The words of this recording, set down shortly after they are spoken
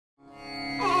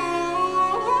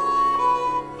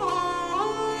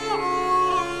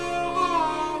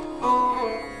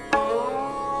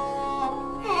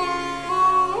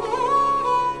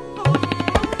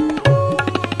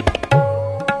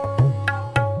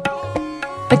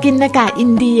ปกิณกะอิ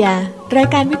นเดียราย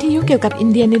การวิทยุเกี่ยวกับอิน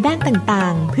เดียในด้านต่า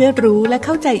งๆเพื่อรู้และเ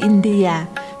ข้าใจอินเดีย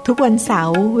ทุกวันเสา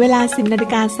ร์เวลา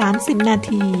 10:30 นา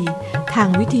ทีทาง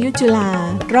วิทยุจุฬา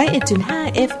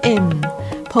 101.5 FM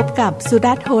พบกับสุ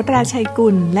รัตน์ โหราชัยกุ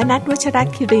ลและณัฐ วัชร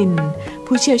คิรินทร์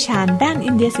ผู้เชี่ยวชาญด้าน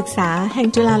อินเดียศึกษาแห่ง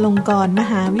จุฬาลงกรณ์ม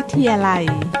หาวิทยาลัย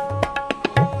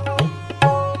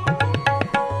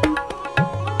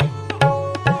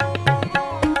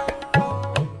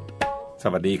ส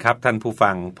วัสดีครับท่านผู้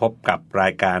ฟังพบกับรา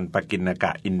ยการปกิณก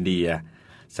ะอินเดีย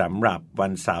สำหรับวั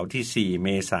นเสาร์ที่ 4 เม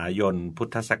ษายน พุท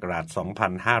ธศักราช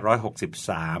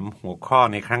 2563 หัวข้อ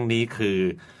ในครั้งนี้คือ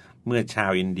เมื่อชา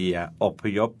วอินเดียอพ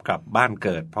ยพกลับบ้านเ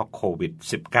กิดเพราะโควิด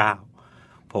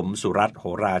 -19 ผมสุรัตน์ โห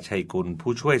ราชัยกุล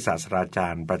ผู้ช่วยศาสตราจา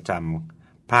รย์ประจ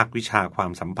ำภาควิชาควา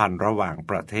มสัมพันธ์ระหว่าง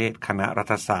ประเทศคณะรั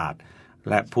ฐศาสตร์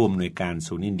และผู้อำนวยการ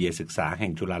ศูนย์อินเดียศึกษาแห่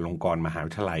งจุฬาลงกรณ์มหา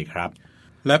วิทยาลัยครับ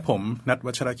และผมณัฐ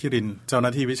วัชรคิรินทร์เจ้าหน้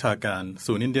าที่วิชาการ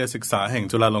ศูนย์อินเดียศึกษาแห่ง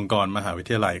จุฬาลงกรณ์มหาวิ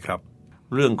ทยาลัยครับ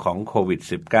เรื่องของโควิด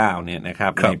 -19 เนี่ยนะครั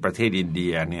บในประเทศอินเดี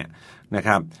ยเนี่ยนะค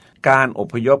รับการอ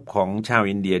พยพของชาว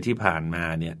อินเดียที่ผ่านมา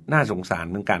เนี่ยน่าสงสาร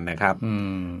เหมือนกันนะครับ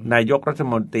นายกรัฐ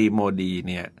มนตรีโมดี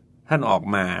เนี่ยท่านออก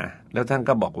มาแล้วท่าน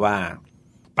ก็บอกว่า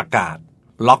ประกาศ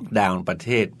ล็อกดาวน์ประเท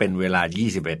ศเป็นเวลา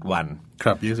21วันค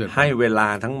รับ21ให้เวลา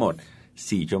ทั้งหมด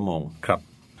4ชั่วโมงครับ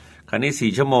คราวนี้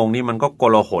4ชั่วโมงนี่มันก็โก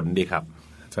ลาหลดีครับ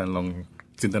อาจารย์ลอง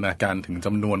จินตนาการถึงจ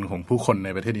ำนวนของผู้คนใน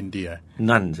ประเทศอินเดีย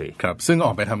นั่นสิครับซึ่งอ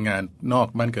อกไปทำงานนอก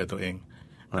บ้านเกิดตัวเอง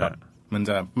ครับมัน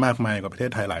จะมากมายกว่าประเท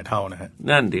ศไทยหลายเท่านะฮะ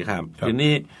นั่นสิครับที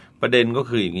นี้ประเด็นก็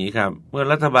คืออย่างนี้ครับเมื่อ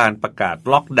รัฐบาลประกาศ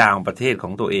ล็อกดาวน์ประเทศขอ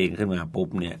งตัวเองขึ้นมาปุ๊บ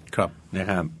เนี่ยนะ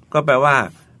ครับก็แปลว่า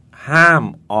ห้าม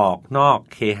ออกนอก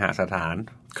เคหสถาน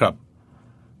ครับ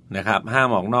นะครับห้าม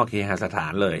ออกนอกเคหสถา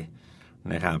นเลย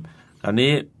นะครับตอน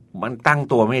นี้มันตั้ง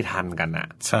ตัวไม่ทันกันอ่ะ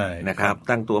ใช่นะครับ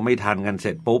ตั้งตัวไม่ทันกันเส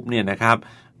ร็จปุ๊บเนี่ยนะครับ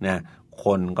เนี่ยค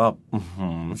นก็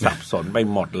สับสนไป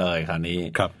หมดเลยคราวนี้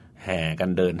แห่กั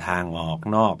นเดินทางออก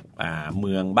นอกเ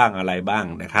มืองบ้างอะไรบ้าง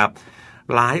นะครับ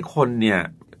หลายคนเนี่ย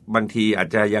บางทีอาจ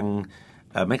จะยัง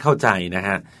ไม่เข้าใจนะฮ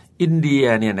ะอินเดีย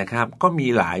เนี่ยนะครับก็มี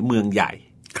หลายเมืองใหญ่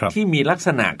ที่มีลักษ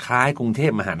ณะคล้ายกรุงเท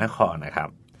พมหานครนะครับ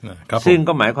ซึ่ง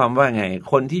ก็หมายความว่าไง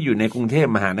คนที่อยู่ในกรุงเทพ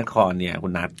มหานครเนี่ยคุ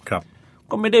ณนัท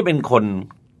ก็ไม่ได้เป็นคน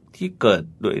ที่เกิด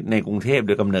โดยในกรุงเทพโ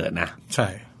ดยกำเนิดนะใช่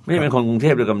ไม่ได้เป็นคนกรุงเท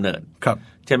พโดยกำเนิดครับ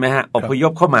ใช่ไหมฮะอพย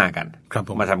พเข้ามากัน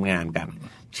มาทำงานกัน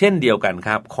เช่นเดียวกันค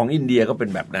รับของอินเดียก็เป็น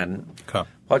แบบนั้นครับ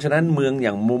เพราะฉะนั้นเมืองอ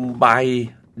ย่างมุมไบ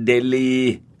เดลี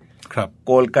ครับโ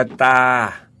กลกัตตา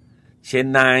เชน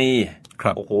ไน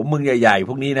โอ้โหเมืองใหญ่ๆพ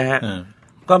วกนี้นะฮะ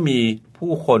ก็มี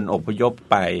ผู้คนอพยพ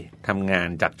ไปทำงาน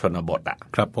จากชนบทอ่ะ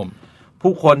ครับผม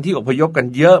ผู้คนที่อพยพกัน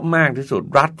เยอะมากที่สุด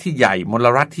รัฐที่ใหญ่มล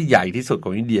รัฐที่ใหญ่ที่สุดข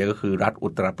องอินเดียก็คือรัฐอุ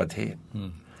ตตรประเทศ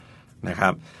นะครั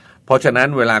บเพราะฉะนั้น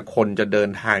เวลาคนจะเดิน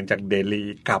ทางจากเดลี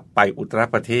กลับไปอุตตร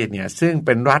ประเทศเนี่ยซึ่งเ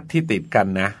ป็นรัฐที่ติดกัน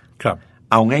นะครับ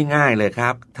เอาง่ายๆเลยค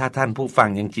รับถ้าท่านผู้ฟัง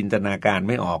ยังจินตนาการ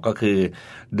ไม่ออกก็คือ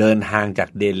เดินทางจาก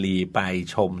เดลีไป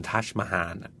ชมทัชมาฮา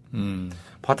ล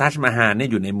เพราะทัชมาฮาลเนี่ย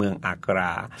อยู่ในเมืองอากร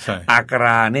าอากร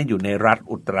าเนี่ยอยู่ในรัฐ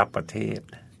อุตตรประเทศ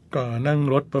ก็นั่ง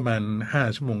รถประมาณ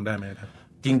5ชั่วโมงได้ไหมครับ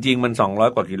จริงๆมัน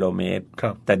200กว่ากิโลเมตร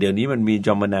แต่เดี๋ยวนี้มันมีจ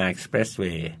อมนาเอ็กซ์เพรสเว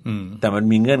ย์แต่มัน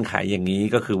มีเงื่อนไขอย่างนี้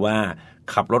ก็คือว่า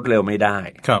ขับรถเร็วไม่ได้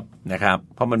นะครับ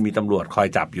เพราะมันมีตำรวจคอย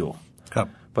จับอยู่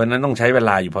เพราะนั้นต้องใช้เว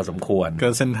ลาอยู่พอสมควรก็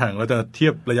เส้นทางเราจะเที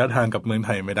ยบระยะทางกับเมืองไท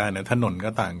ยไม่ได้นะถนนก็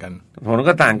ต่างกัน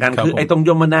คือไอ้ตรงย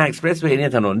มนาเอ็กซ์เพรสเวย์เนี่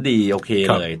ยถนนดีโอเค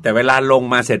เลยแต่เวลาลง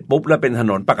มาเสร็จปุ๊บแล้วเป็นถ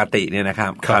นนปกติเนี่ยนะครั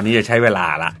บคราวนี้จะใช้เวลา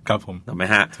ละครับผมถูกไหม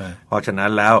ฮะเพราะฉะนั้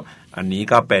นแล้วอันนี้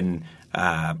ก็เป็น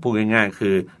พูดง่ายๆคื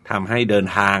อทำให้เดิน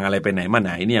ทางอะไรไปไหนมาไ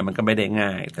หนเนี่ยมันก็ไม่ได้ง่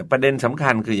ายแต่ประเด็นสำคั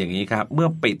ญคืออย่างนี้ครับเมื่อ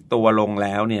ปิดตัวลงแ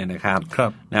ล้วเนี่ยนะครับ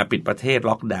ปิดประเทศ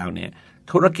ล็อกดาวน์เนี่ย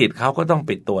ธุรกิจเขาก็ต้อง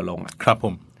ปิดตัวลงครับผ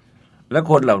มและ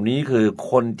คนเหล่านี้คือ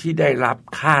คนที่ได้รับ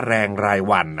ค่าแรงราย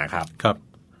วันนะครับ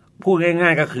พูดง่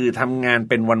ายๆก็คือทำงาน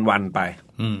เป็นวันๆไป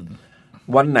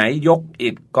วันไหนยกอิ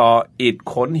ฐก่ออิฐ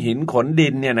ขนหินขนดิ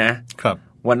นเนี่ยนะครับ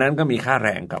วันนั้นก็มีค่าแร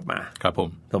งกลับมาครับผม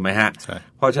ถูกไหมฮะ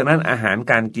เพราะฉะนั้นอาหาร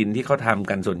การกินที่เขาทำ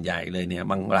กันส่วนใหญ่เลยเนี่ย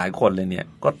บางหลายคนเลยเนี่ย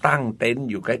ก็ตั้งเต็นท์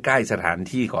อยู่ใกล้ๆสถาน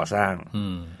ที่ก่อสร้าง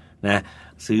นะ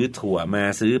ซื้อถั่วมา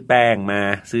ซื้อแป้งมา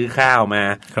ซื้อข้าวมา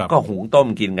ก็หุงต้ม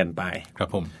กินกันไปครับ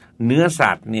ผมเนื้อ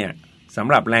สัตว์เนี่ยสำ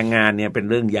หรับแรงงานเนี่ยเป็น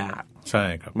เรื่องยากใช่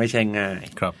ครับไม่ใช่ง่าย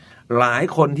ครับหลาย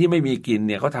คนที่ไม่มีกินเ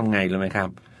นี่ยเขาทำไงรู้ไหมครับ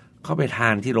เขาไปทา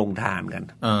นที่โรงทานกัน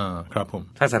ครับผม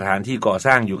ถ้าสถานที่ก่อส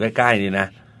ร้างอยู่ใกล้ๆนี่นะ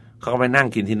เขาก็ไปนั่ง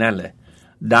กินที่นั่นเลย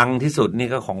ดังที่สุดนี่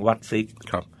ก็ของวัดซิก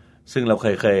ครับซึ่งเรา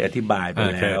เคยอธิบายไป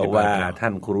แล้วว่าท่า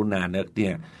นกรุณาเนกเนี่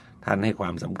ยท่านให้ควา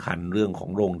มสำคัญเรื่องของ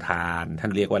โรงทานท่า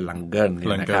นเรียกว่าลังเกิลเนี่ย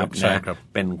นะครับนะ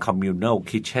เป็น communal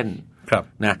kitchen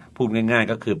นะพูดง่าย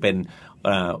ๆก็คือเป็น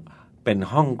เป็น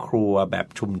ห้องครัวแบบ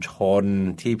ชุมชน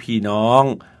ที่พี่น้อง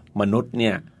มนุษย์เ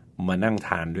นี่ยมานั่งท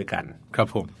านด้วยกันครับ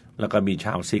ผมแล้วก็มีช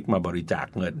าวซิกมาบริจาค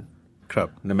เงินครับ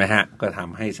เห็นไหมฮะก็ท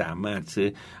ำให้สามารถซื้อ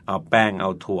เอาแป้งเอา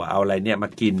ถั่วเอาอะไรเนี่ยมา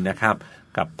กินนะครับ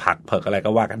กับผักเผือกอะไรก็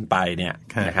ว่ากันไปเนี่ย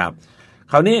นะครับ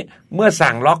คราวนี้เมื่อ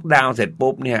สั่งล็อกดาวน์เสร็จ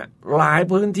ปุ๊บเนี่ยหลาย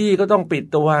พื้นที่ก็ต้องปิด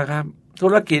ตัวครับธุ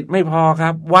รกิจไม่พอครั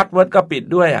บวัดก็ปิด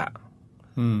ด้วยอ่ะ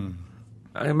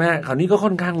ใช่ไหมคราวนี้ก็ค่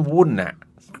อนข้างวุ่นน่ะ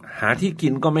หาที่กิ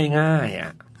นก็ไม่ง่ายอ่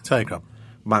ะใช่ครับ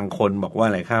บางคนบอกว่า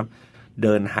อะไรครับเ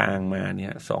ดินทางมาเนี่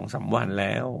ย 2-3 วันแ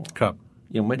ล้วครับ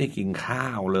ยังไม่ได้กินข้า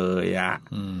วเลยอ่ะ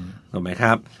ถูกไหมค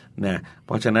รับนะเพ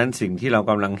ราะฉะนั้นสิ่งที่เรา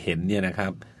กำลังเห็นเนี่ยนะครั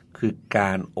บคือก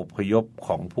ารอพยพข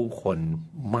องผู้คน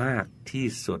มากที่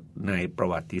สุดในประ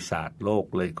วัติศาสตร์โลก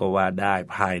เลยก็ว่าได้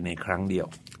ภายในครั้งเดียว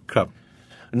ครับ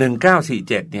1947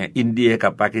เนี่ยอินเดียกั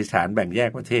บปากีสถานแบ่งแยก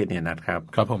ประเทศเนี่ยนะครับ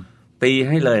ครับผมตีใ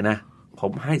ห้เลยนะผ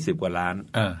มให้10 กว่าล้าน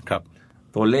ครับ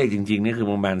ตัวเลขจริงๆนี่คือ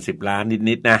ประมาณ10 ล้าน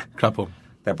นิดๆนะครับผม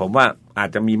แต่ผมว่าอาจ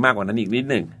จะมีมากกว่านั้นอีกนิด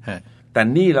หนึ่งแต่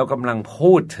นี่เรากำลัง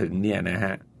พูดถึงเนี่ยนะฮ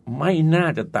ะไม่น่า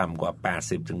จะต่ำกว่า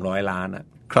80-100 ล้านอ่ะ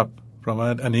ครับเพราะว่า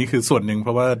อันนี้คือส่วนหนึ่งเพ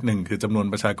ราะว่า1คือจำนวน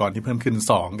ประชากรที่เพิ่มขึ้น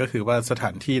2ก็คือว่าสถา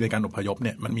นที่ในการอพยพเ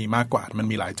นี่ยมันมีมากกว่ามัน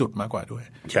มีหลายจุดมากกว่าด้วย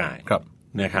ใช่ครับ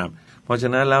นะครับเพราะฉะ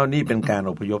นั้นแล้วนี่เป็นการ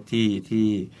อพยพที่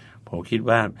ผมคิด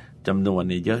ว่าจำนวน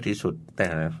เนี่ยเยอะที่สุดแต่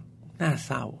น่าเ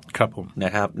ศร้าครับผมน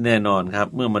ะครับแน่นอนครับ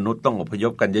เมื่อมนุษย์ต้องอพย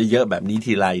พกันเยอะๆแบบนี้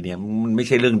ทีไรเนี่ยมันไม่ใ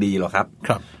ช่เรื่องดีหรอกครับค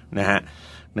รับนะฮะ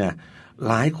เนี่ย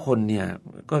หลายคนเนี่ย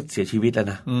ก็เสียชีวิตแล้ว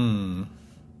นะ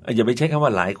อย่าไปใช้คำว่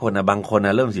าหลายคนนะบางคนน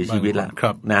ะเริ่มเสียชีวิตแล้ว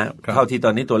นะเท่าที่ต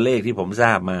อนนี้ตัวเลขที่ผมทร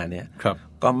าบมาเนี่ย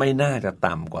ก็ไม่น่าจะ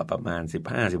ต่ำกว่าประมาณ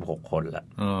15-16 คนละ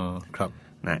ครับ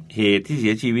นะเหตุที่เสี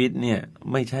ยชีวิตเนี่ย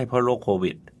ไม่ใช่เพราะโรคโค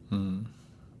วิด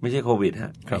ไม่ใช่โควิดฮ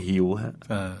ะหิวฮะ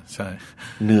ใช่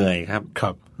เหนื่อยครับ ค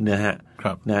รับเนื้อฮะ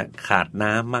นะขาด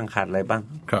น้ำบ้างขาดอะไรบ้าง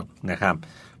นะครับ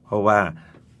เพราะว่า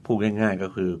พูดง่ายๆก็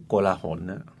คือโกลาหล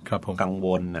นะครับกังว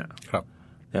ลนะครับ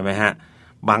ใช่ไหมฮะ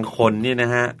บางคนนี่น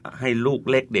ะฮะให้ลูก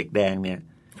เล็กเด็กแดงเนี่ย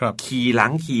ขี่หลั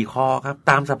งขี่คอครับ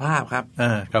ตามสภาพครับ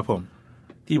ครับผม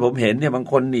ที่ผมเห็นเนี่ยบาง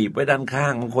คนหนีบไว้ด้านข้า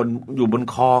งบางคนอยู่บน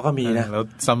คอก็มีนะแล้ว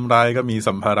ซ้ำร้ายก็มี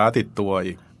สัมภาระติดตัว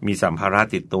อีกมีสัมภาระ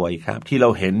ติดตัวอีกครับที่เรา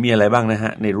เห็นมีอะไรบ้างนะฮ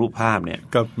ะในรูปภาพเนี่ย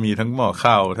ก็มีทั้งหม้อ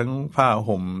ข้าวทั้งผ้า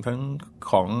ห่มทั้ง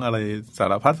ของอะไรสา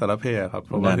รพัดสารเพครับเ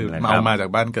พราะว่าคือเอามาจาก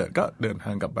บ้านเกิดก็เดินท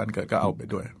างกลับบ้านเกิดก็เอาไป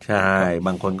ด้วยใช่บ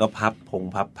างคนก็พั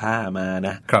บผ้ามาน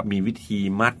ะมีวิธี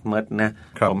มัดนะ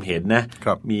ผมเห็นนะ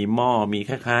มีหม้อมี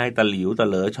คล้ายๆตะหลิวตะ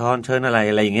เหลอช้อนเชิญอะไร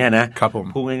อย่างเงี้ยนะ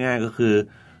พูดง่ายๆก็คือ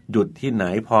หยุดที่ไหน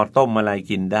พอต้มอะไร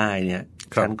กินได้เนี่ย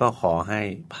ฉันก็ขอให้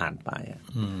ผ่านไป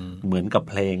เหมือนกับ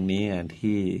เพลงนี้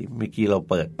ที่เมื่อกี้เรา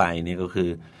เปิดไปนี่ก็คือ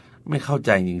ไม่เข้าใ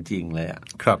จจริงๆเลย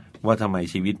ว่าทำไม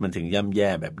ชีวิตมันถึงย่ำแย่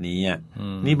แบบนี้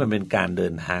นี่มันเป็นการเดิ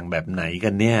นทางแบบไหนกั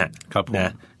นเนี่ยนะ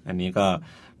อันนี้ก็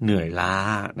เหนื่อยล้า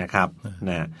นะครับ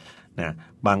นะ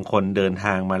บางคนเดินท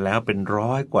างมาแล้วเป็น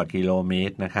100 กว่ากิโลเม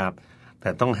ตรนะครับแต่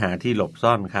ต้องหาที่หลบ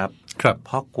ซ่อนครับเพ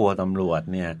ราะกลัวตำรวจ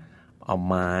เนี่ยเอา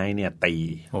ไม้เนี่ยตี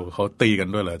โอ้เขาตีกัน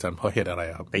ด้วยเหรออาจารย์เพราะเหตุอะไร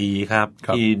ครับตีครับ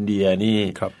ที่อินเดียนี่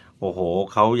โอ้โห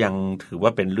เขายังถือว่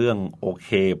าเป็นเรื่องโอเค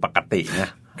ปกตินะ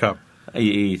ครับ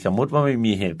สมมุติว่าไม่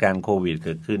มีเหตุการณ์โควิดเ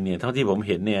กิดขึ้นเนี่ยเท่าที่ผมเ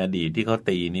ห็นในอดีตที่เขา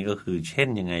ตีนี่ก็คือเช่น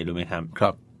ยังไงรู้ไหมครับค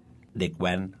รับเด็กแ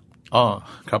ว้น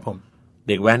ครับผม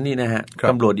เด็กแว้นนี่นะฮะ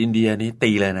ตำรวจอินเดียนี่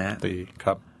ตีเลยนะตีค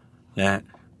รับนะ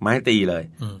ไม้ตีเลย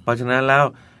เพราะฉะนั้นแล้ว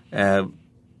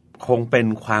คงเป็น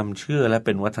ความเชื่อและเ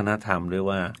ป็นวัฒนธรรมด้วย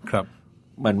ว่า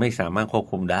มันไม่สามารถควบ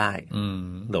คุมได้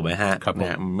ถูกไหมฮะเนี่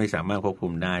ยมันไม่สามารถควบคุ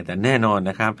มได้แต่แน่นอน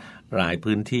นะครับหลาย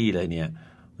พื้นที่เลยเนี่ย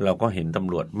เราก็เห็นต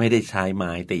ำรวจไม่ได้ใช้ไ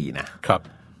ม้ตีนะครับ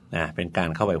นะเป็นการ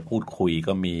เข้าไปพูดคุย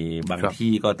ก็มีบาง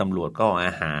ที่ก็ตำรวจก็อ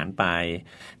าหารไป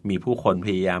มีผู้คนพ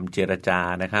ยายามเจรจา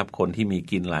นะครับคนที่มี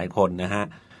กินหลายคนนะฮะ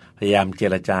พยายามเจ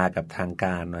รจากับทางก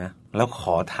ารนะแล้วข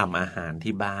อทำอาหาร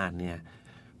ที่บ้านเนี่ย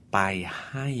ไป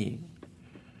ให้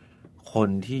ค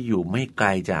นที่อยู่ไม่ไกล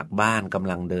จากบ้านก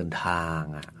ำลังเดินทาง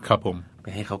ครับผมไป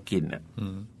ให้เขากิน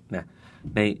นะ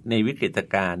ในวิกฤต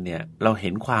การณ์เนี่ยเราเห็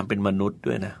นความเป็นมนุษย์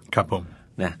ด้วยนะครับผม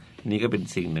นะนี่ก็เป็น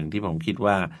สิ่งหนึ่งที่ผมคิด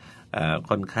ว่า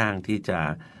ค่อนข้างที่จะ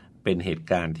เป็นเหตุ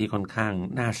การณ์ที่ค่อนข้าง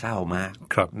น่าเศร้ามาก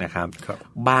นะครับ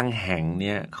บางแห่งเ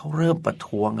นี่ยเขาเริ่มประ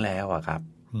ท้วงแล้วครับ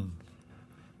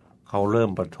เขาเริ่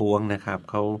มประท้วงนะครับ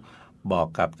เขาบอก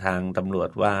กับทางตำรวจ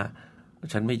ว่า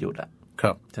ฉันไม่หยุด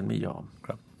ฉันไม่ยอม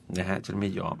นะฮะฉันไม่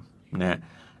ยอมนะ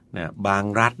บาง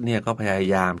รัฐเนี่ยก็พย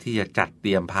ายามที่จะจัดเต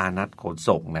รียมพาหนะขน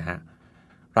ส่งนะฮะ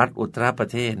รัฐอุตตรประ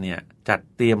เทศเนี่ยจัด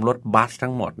เตรียมรถบัส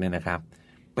ทั้งหมดเนี่ยนะครับ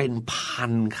เป็นพั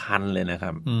นคันเลยนะค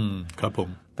รับครับผม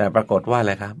แต่ปรากฏว่าอะไ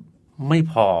รครับไม่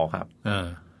พอครับ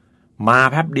มา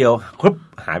แป๊บเดียวครึบ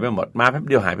หายไปหมดมาแป๊บ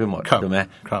เดียวหายไปหมดถูกไหม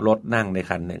รถนั่งใน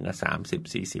คันหนึ่งก็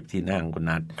30-40ที่นั่งคุณ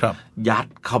นัทยัด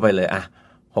เข้าไปเลยอะ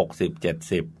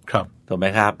60-70ครับถูกไหม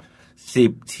ครับ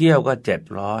10เที่ยวก็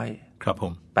700ครับผ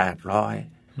ม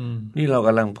800นี่เราก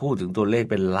ำลังพูดถึงตัวเลข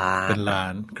เป็นล้า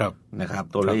นครับนะครับ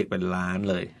ตัวเลขเป็นล้าน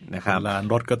เลยนะครับล้าน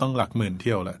รถก็ต้องหลักหมื่นเ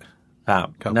ที่ยวแหละครับ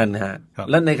นั่นฮะ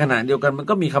แล้วในขณะเดียวกันมัน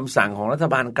ก็มีคำสั่งของรัฐ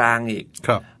บาลกลางอีก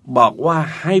บอกว่า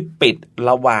ให้ปิด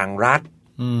ระหว่างรัฐ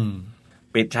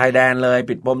ปิดชายแดนเลย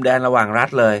ปิดพรมแดนระหว่างรัฐ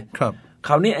เลยครับค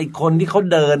ราวนี้ไอ้คนที่เขา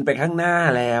เดินไปข้างหน้า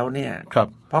แล้วเนี่ย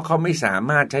เพราะเขาไม่สา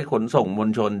มารถใช้ขนส่งมวล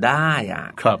ชนได้อ่ะ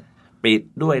ปิด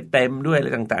ด้วยเต็มด้วยอะไร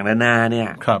ต่างๆนานาเนี่ย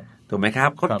ถูกไหมครับ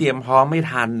เขาเตรียมพร้อมไม่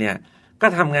ทันเนี่ยก็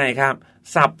ทำไงครับ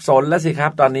สับสนแล้วสิครั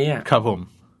บตอนนี้ครับผม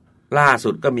ล่าสุ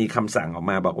ดก็มีคำสั่งออก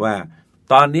มาบอกว่า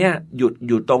ตอนนี้หยุด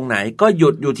อยู่ตรงไหนก็หยุ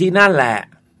ดอยู่ที่นั่นแหละ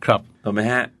ครับถูกไหม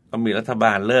ฮะก็มีรัฐบ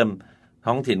าลเริ่ม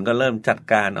ท้องถิ่นก็เริ่มจัด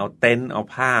การเอาเต็นท์เอา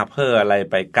ผ้าเพื่ออะไร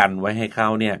ไปกันไว้ให้เขา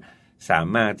เนี่ยสา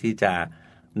มารถที่จะ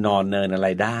นอนเนินอะไร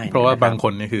ได้เพราะว่าบางค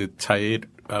นนี่คือใช้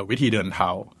วิธีเดินเท้า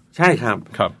ใช่ครับ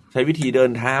ใช้วิธีเดิ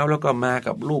นเท้าแล้วก็มา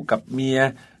กับลูกกับเมีย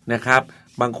นะครับ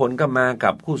บางคนก็มา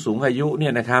กับผู้สูงอายุเนี่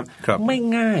ยนะครับไม่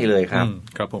ง่ายเลยครับ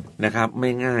ครับผมนะครับไ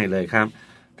ม่ง่ายเลยครับ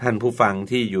ท่านผู้ฟัง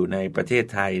ที่อยู่ในประเทศ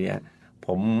ไทยเนี่ยผ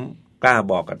มกล้า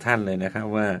บอกกับท่านเลยนะครับ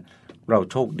ว่าเรา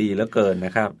โชคดีเหลือเกินน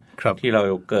ะครับที่เรา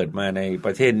เกิดมาในป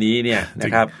ระเทศนี้เนี่ยนะ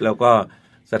ครับแล้วก็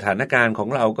สถานการณ์ของ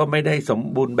เราก็ไม่ได้สม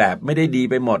บูรณ์แบบไม่ได้ดี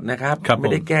ไปหมดนะครับไม่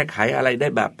ได้แก้ไขอะไรได้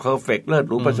แบบเพอร์เฟกต์เลิศ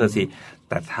หรูประเสริฐศรี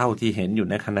แต่เท่าที่เห็นอยู่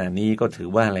ในขณะนี้ก็ถือ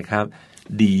ว่าอะไรครับ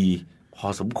ดีพอ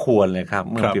สมควรเลยครับ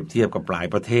เมื่อเปรียบเทียบกับหลาย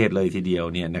ประเทศเลยทีเดียว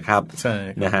เนี่ยนะครับใช่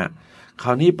นะฮะคร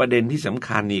าวนี้ประเด็นที่สำ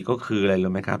คัญนี่ก็คืออะไร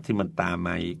รู้ไหมครับที่มันตามม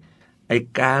าอีกไอ้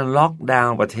การล็อกดาว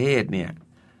น์ประเทศเนี่ย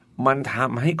มันท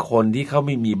ำให้คนที่เขาไ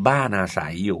ม่มีบ้านอาศั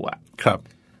ยอยู่อ่ะครับ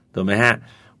ถูกไหมฮะ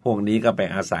พวกนี้ก็ไป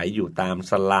อาศัยอยู่ตาม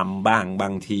สลัมบ้างบา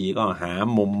งทีก็หา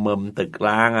มุมเมิมตึก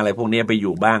ร้างอะไรพวกนี้ไปอ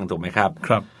ยู่บ้างถูกไหมครับค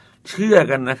รับเชื่อ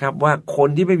กันนะครับว่าคน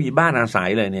ที่ไม่มีบ้านอาศัย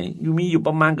เลยเนี่ยมีอยู่ป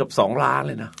ระมาณเกือบ2 ล้านเ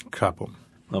ลยนะครับผม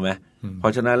ถูกไหมเพรา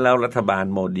ะฉะนั้นแล้วรัฐบาล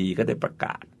โมดีก็ได้ประก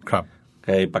าศเค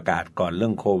ยประกาศก่อนเรื่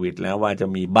องโควิดแล้วว่าจะ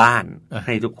มีบ้านใ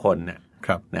ห้ทุกคนน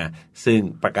ะซึ่ง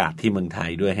ประกาศที่เมืองไทย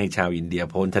ด้วยให้ชาวอินเดีย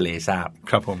พ้นทะเลทราบ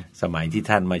ครับผมสมัยที่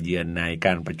ท่านมาเยือนในก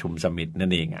ารประชุมซัมมิตนั่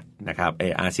นเองนะครับ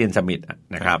อาเซียนซัมมิต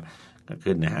นะครับก็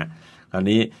ขึ้นนะฮะคราว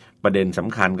นี้ประเด็นส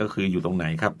ำคัญก็คืออยู่ตรงไหน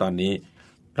ครับตอนนี้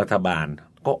รัฐบาล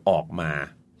ก็ออกมา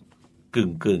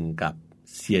กึ่งกับ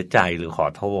เสียใจหรือขอ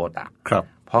โทษครับ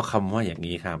เพราะคำว่าอย่าง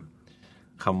นี้ครับ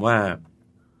คำว่า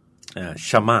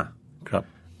ชมาครับ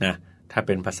นะถ้าเ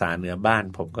ป็นภาษาเหนือบ้าน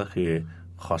ผมก็คือ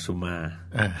ขอสุมา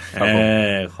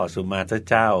ขอสุมา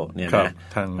เจ้าเนี่ยนะ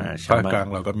ทางภาคกลาง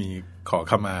เราก็มีขอ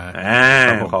ขมา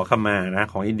ขอขมานะ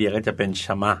ของอินเดียก็จะเป็นช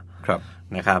มาครับ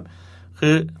นะครับคื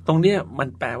อตรงเนี้ยมัน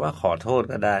แปลว่าขอโทษ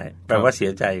ก็ได้แปลว่าเสี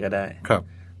ยใจก็ได้ครับ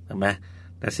ใช่ไหม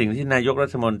แต่สิ่งที่นายกรั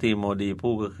ฐมนตรีโมดีพู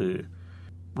ดก็คือ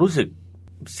รู้สึก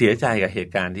เสียใจกับเห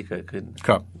ตุการณ์ที่เกิดขึ้นค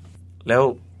รับแล้ว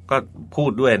ก็พู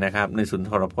ดด้วยนะครับในสุน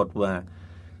ทรพจน์ว่า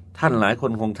ท่านหลายค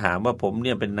นคงถามว่าผมเ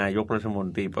นี่ยเป็นนายกรัฐมน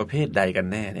ตรีประเภทใดกัน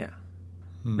แน่เนี่ย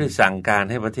ได้สั่งการ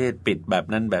ให้ประเทศปิดแบบ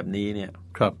นั้นแบบนี้เนี่ย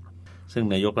ครับซึ่ง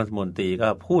นายกรัฐมนตรีก็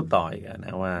พูดต่ออีกน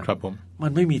ะว่าครับผมมั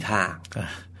นไม่มีทาง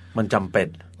มันจำเป็น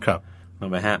ครับถูก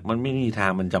ไหมฮะมันไม่มีทา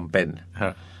งมันจำเป็น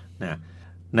นะ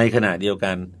ในขณะเดียว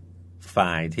กันฝ่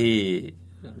ายที่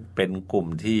เป็นกลุ่ม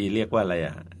ที่เรียกว่าอะไร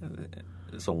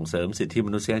ส่งเสริมสิทธิม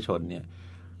นุษยชนเนี่ย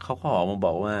เขาก็ออกมาบ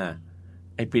อกว่า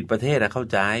ไอ้ปิดประเทศเข้า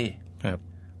ใจ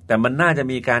แต่มันน่าจะ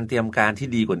มีการเตรียมการที่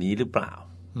ดีกว่านี้หรือเปล่า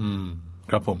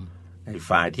ครับผมไอ้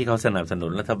ฝ่ายที่เขาสนับสนุ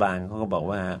นรัฐบาลเขาก็บอก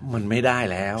ว่ามันไม่ได้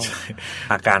แล้ว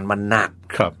อาการมันหนัก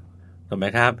ครับถูกไหม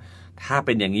ครับถ้าเ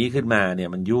ป็นอย่างนี้ขึ้นมาเนี่ย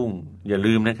มันยุ่งอย่า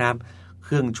ลืมนะครับเค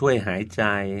รื่องช่วยหายใจ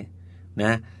น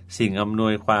ะสิ่งอำนว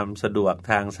ยความสะดวก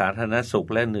ทางสาธารณสุข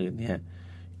และอื่นเนี่ย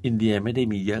อินเดียไม่ได้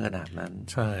มีเยอะขนาดนั้น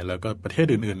ใช่แล้วก็ประเทศ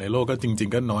อื่นๆในโลกก็จริง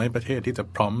ๆก็น้อยประเทศที่จะ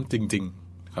พร้อมจริง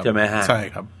ๆครับใช่ไหมฮะใช่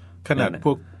ครับขนาดพ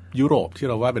วกยุโรปที่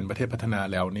เราว่าเป็นประเทศพัฒนา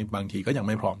แล้วนี่บางทีก็ยัง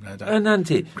ไม่พร้อมนะจ๊ะนั่น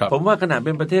สิผมว่าขนาดเ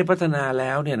ป็นประเทศพัฒนาแ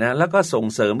ล้วเนี่ยนะแล้วก็ส่ง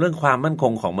เสริมเรื่องความมั่นค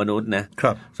งของมนุษย์นะค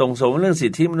รับส่งเสริมเรื่องสิ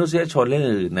ทธิมนุษยชนเรื่อง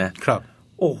อื่นนะครับ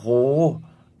โอ้โห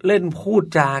เล่นพูด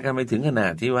จากันไปถึงขนา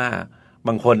ดที่ว่าบ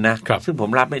างคนนะซึ่งผม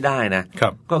รับไม่ได้นะ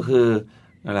ก็คือ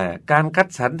อะไรการคัด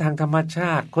สรรทางธรรมช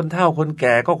าติคนเฒ่าคนแ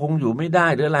ก่ก็คงอยู่ไม่ได้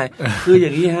หรืออะไร คืออย่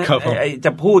างนี้ฮะไอ้จ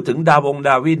ะพูดถึงด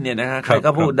าวินเนี่ยนะฮะใคร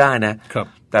ก็พูดได้นะ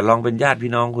แต่ลองเป็นญาติ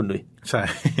พี่น้องคุณดู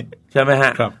ใช่ไหมฮ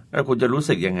ะแล้วคุณจะรู้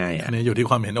สึกยังไงอันนี้อยู่ที่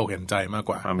ความเห็นอกเห็นใจมาก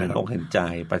กว่าความเห็นอกเห็นใจ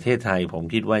ประเทศไทยผม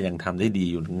คิดว่ายังทำได้ดี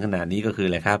อยู่ถึงขนาดนี้ก็คืออ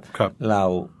ะไรครับเรา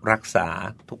รักษา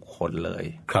ทุกคนเลย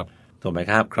ถูกไหม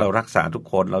ครับเรารักษาทุก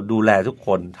คนเราดูแลทุกค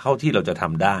นเท่าที่เราจะท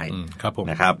ำได้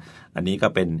นะครับอันนี้ก็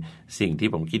เป็นสิ่งที่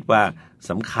ผมคิดว่า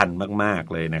สำคัญมาก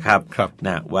ๆเลยนะครับน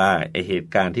ะว่าเหตุ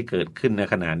การณ์ที่เกิดขึ้นใน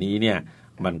ขณะนี้เนี่ย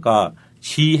มันก็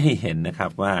ชี้ให้เห็นนะครั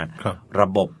บว่าระ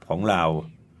บบของเรา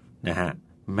นะฮะ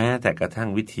แม้แต่กระทั่ง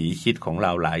วิถีคิดของเร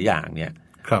าหลายอย่างเนี่ย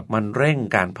มันเร่ง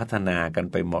การพัฒนากัน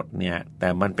ไปหมดเนี่ยแต่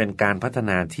มันเป็นการพัฒ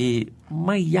นาที่ไ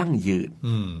ม่ยั่งยืน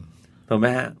ถูกไหม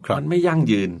ฮะมันไม่ยั่ง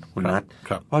ยืนคุณนัท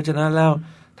เพราะฉะนั้นแล้ว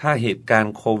ถ้าเหตุการ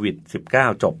ณ์โควิด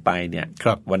 -19 จบไปเนี่ย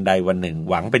วันใดวันหนึ่ง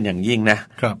หวังเป็นอย่างยิ่งนะ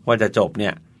ว่าจะจบเนี่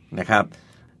ยนะครับ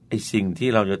ไอ้สิ่งที่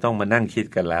เราจะต้องมานั่งคิด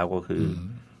กันแล้วก็คือ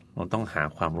เราต้องหา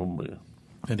ความร่วมมือ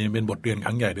อันนี้เป็นบทเรียนค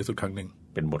รั้งใหญ่ที่สุดครั้งหนึ่ง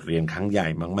เป็นบทเรียนครั้งใหญ่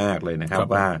มากๆเลยนะครับ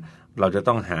ว่าเราจะ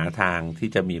ต้องหาทางที่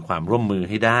จะมีความร่วมมือ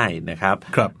ให้ได้นะครับ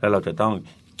แล้วเราจะต้อง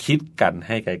คิดกันใ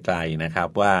ห้ไกลๆนะครับ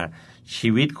ว่าชี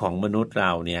วิตของมนุษย์เร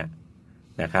าเนี่ย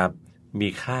นะครับมี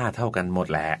ค่าเท่ากันหมด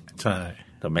แหละใช่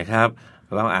ถูกไหมครับ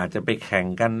เราอาจจะไปแข่ง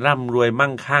กันร่ำรวย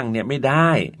มั่งคั่งเนี่ยไม่ได้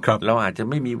เราอาจจะ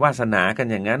ไม่มีวาสนากัน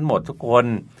อย่างนั้นหมดทุกคน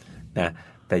นะ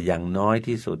แต่อย่างน้อย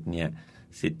ที่สุดเนี่ย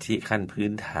สิทธิขั้นพื้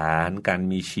นฐานการ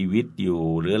มีชีวิตอยู่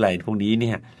หรืออะไรพวกนี้เ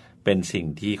นี่ยเป็นสิ่ง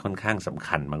ที่ค่อนข้างสำ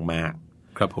คัญมาก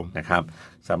ๆครับผมนะครับ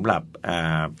สำหรับ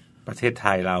ประเทศไท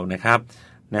ยเรานะครับ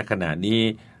ณขณะนี้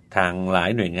ทางหลาย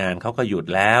หน่วยงานเขาก็หยุด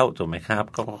แล้วถูกไหมครับ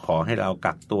ก็ขอให้เรา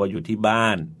กักตัวอยู่ที่บ้า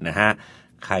นนะฮะ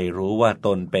ใครรู้ว่าต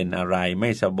นเป็นอะไรไม่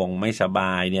สบ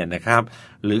ายเนี่ยนะครับ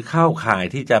หรือเข้าข่าย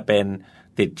ที่จะเป็น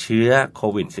ติดเชื้อโค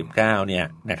วิด -19 เนี่ย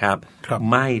นะครับ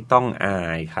ไม่ต้องอา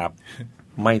ยครับ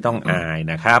ไม่ต้องอาย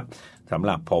นะครับสำห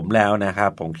รับผมแล้วนะครั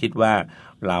บผมคิดว่า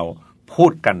เราพู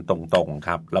ดกันตรงๆค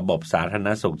รับระบบสาธารณ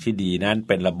สุขที่ดีนั้นเ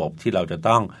ป็นระบบที่เราจะ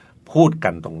ต้องพูดกั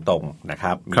นตรงๆนะค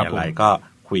รับมีอะไรก็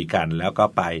คุยกันแล้วก็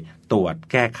ไปตรวจ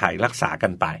แก้ไขรักษากั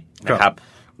นไปนะครับ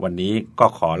วันนี้ก็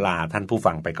ขอลาท่านผู้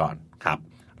ฟังไปก่อนครับ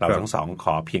เราทั้งสองข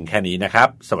อเพียงแค่นี้นะครับ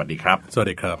สวัสดีครับสวัส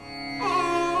ดีครับ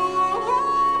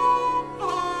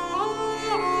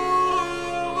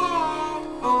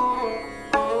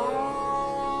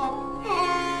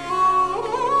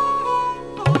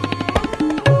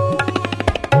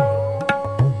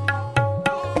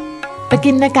ป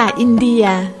กิณกะอินเดีย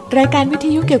รายการวิท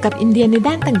ยุเกี่ยวกับอินเดียใน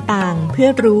ด้านต่างๆเพื่อ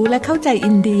รู้และเข้าใจ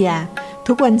อินเดีย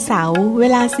ทุกวันเสาร์เว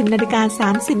ลา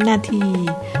 10:30 น.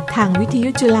ทางวิทยุ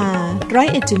จุฬา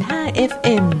 101.5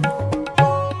 FM